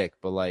a dick,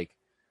 but like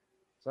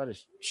there's a lot of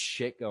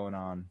shit going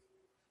on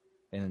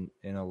in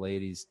a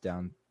lady's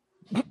down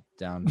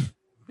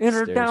In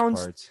her stairs downs.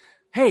 parts.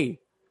 Hey,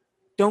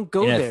 don't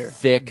go In a there.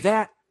 thick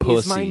That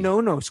is my pussy.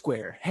 no-no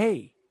square.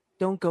 Hey,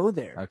 don't go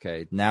there.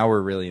 Okay, now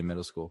we're really in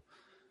middle school.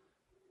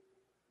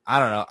 I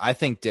don't know. I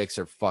think dicks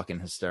are fucking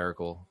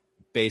hysterical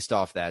based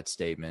off that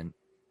statement.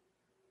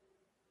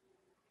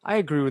 I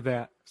agree with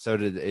that. So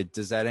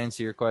does that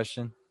answer your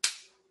question?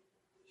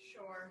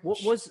 Sure.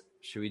 What was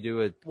Should we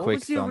do a what quick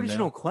was the thumbnail?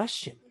 original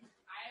question?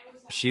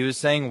 She was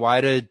saying,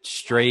 why did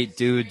straight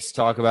dudes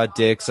talk about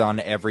dicks on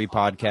every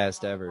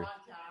podcast ever? And then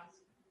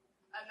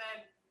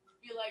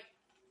be like,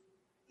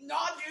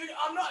 nah, dude,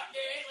 I'm not gay.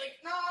 Like,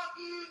 nah,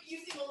 you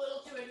seem a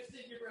little too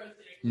interested in your bros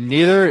today.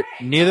 Neither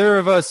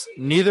of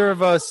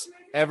us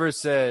ever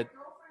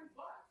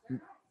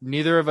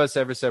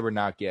said we're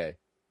not gay.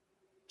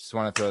 Just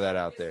want to throw that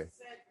out there. As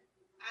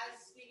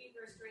speaking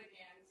for a straight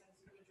man, since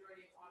the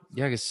majority of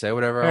Yeah, I can say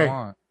whatever Hey. I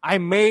want. I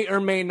may or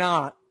may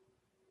not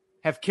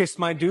have kissed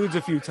my dudes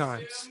a few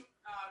times. Chris's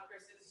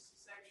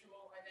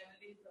sexual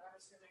identity, but I'm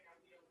assuming I'm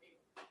the only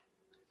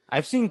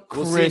I've seen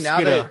We'll see, Chris now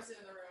get that- a person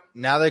in the room.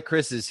 Now that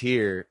Chris is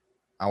here,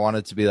 I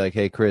wanted to be like,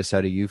 hey, Chris, how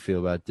do you feel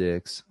about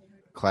dicks?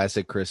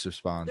 Classic Chris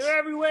response. They're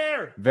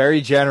everywhere.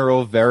 Very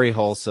general, very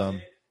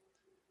wholesome.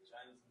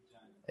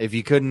 If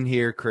you couldn't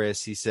hear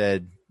Chris, he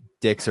said,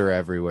 dicks are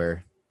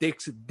everywhere.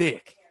 Dick's a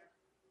dick.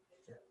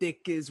 A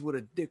dick is what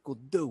a dick will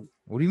do.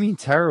 What do you mean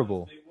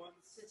terrible?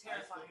 It's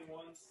terrifying.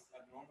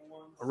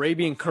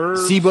 Arabian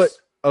curves. See, but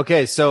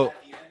okay, so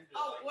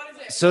Oh, what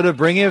is it? so to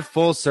bring it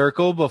full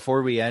circle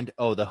before we end,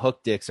 the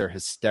hook dicks are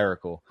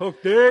hysterical.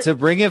 Hook dick. To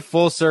bring it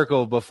full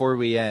circle before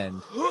we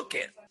end, Hook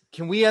it.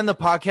 can we end the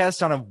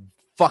podcast on a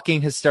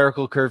fucking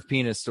hysterical curved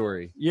penis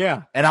story?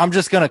 Yeah. And I'm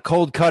just gonna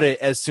cold cut it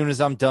as soon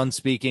as I'm done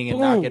speaking and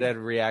not Boom. get a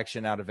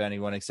reaction out of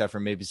anyone except for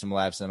maybe some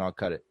laughs, and I'll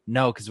cut it.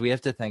 No, because we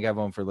have to thank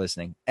everyone for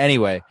listening.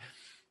 Anyway,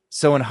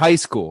 so in high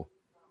school,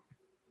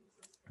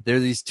 there are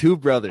these two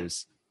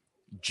brothers,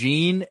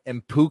 Gene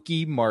and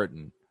Pookie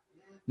Martin.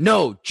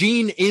 No,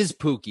 Gene is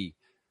Pookie.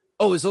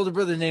 Oh, his older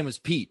brother's name was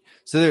Pete.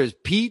 So there's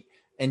Pete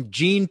and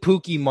Gene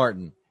Pookie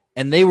Martin.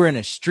 And they were in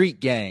a street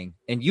gang.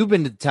 And you've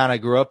been to the town I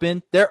grew up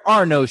in. There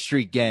are no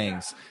street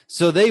gangs.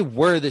 So they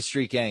were the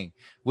street gang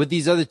with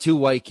these other two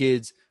white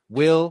kids,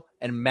 Will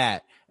and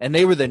Matt. And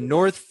they were the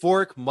North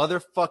Fork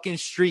motherfucking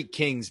Street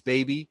Kings,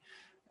 baby.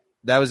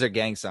 That was their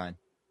gang sign.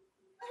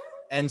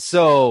 And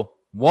so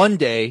one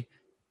day,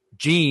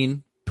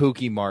 Gene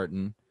Pookie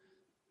Martin,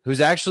 who's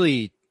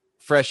actually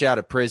fresh out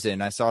of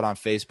prison, I saw it on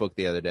Facebook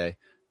the other day.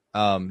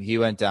 He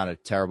went down a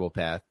terrible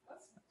path,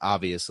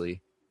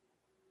 obviously.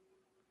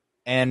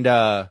 And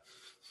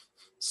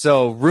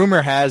so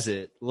rumor has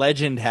it,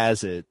 legend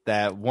has it,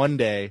 that one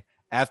day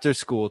after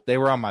school, they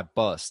were on my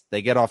bus.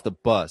 They get off the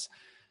bus.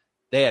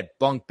 They had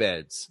bunk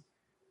beds.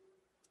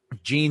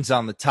 Gene's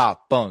on the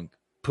top bunk.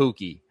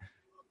 Pookie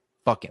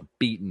fucking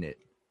beating it.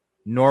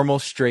 Normal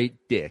straight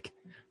dick.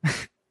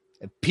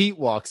 And Pete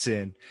walks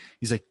in.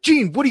 He's like,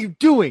 Gene, what are you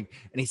doing?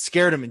 And he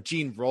scared him, and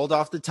Gene rolled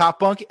off the top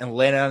bunk and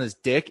landed on his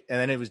dick, and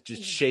then it was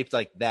just shaped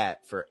like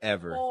that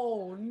forever.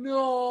 Oh,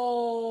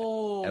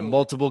 no. And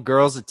multiple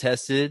girls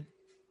attested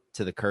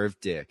to the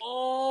curved dick.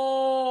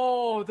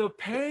 Oh, the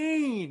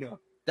pain.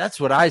 That's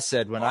what I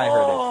said when I heard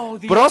it. Oh,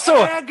 the But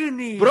also-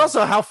 agony. But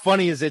also, how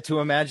funny is it to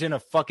imagine a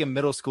fucking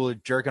middle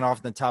schooler jerking off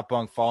in the top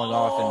bunk, falling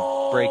off,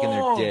 and breaking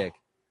their dick?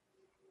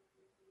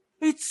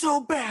 It's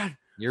so bad.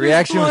 Your There's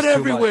reaction was blood too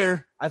much.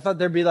 everywhere. I thought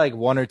there'd be like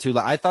one or two.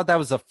 I thought that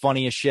was the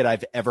funniest shit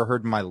I've ever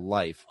heard in my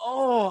life.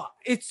 Oh,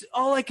 it's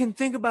all I can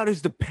think about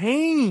is the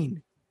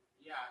pain.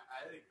 Yeah,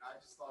 I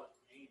just thought of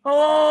pain.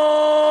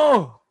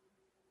 Oh,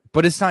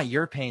 But it's not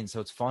your pain,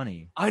 so it's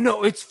funny. I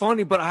know it's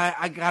funny, but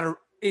I gotta.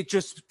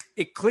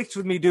 It clicks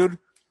with me, dude.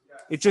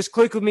 It just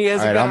clicked with me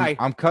as All a right,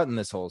 guy. I'm cutting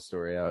this whole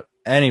story out.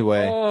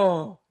 Anyway,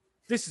 Oh,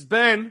 this has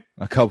been.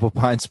 a couple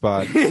pine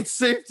spot. It's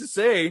safe to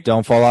say.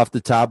 Don't fall off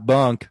the top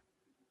bunk.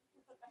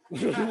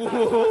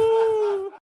 Whoa.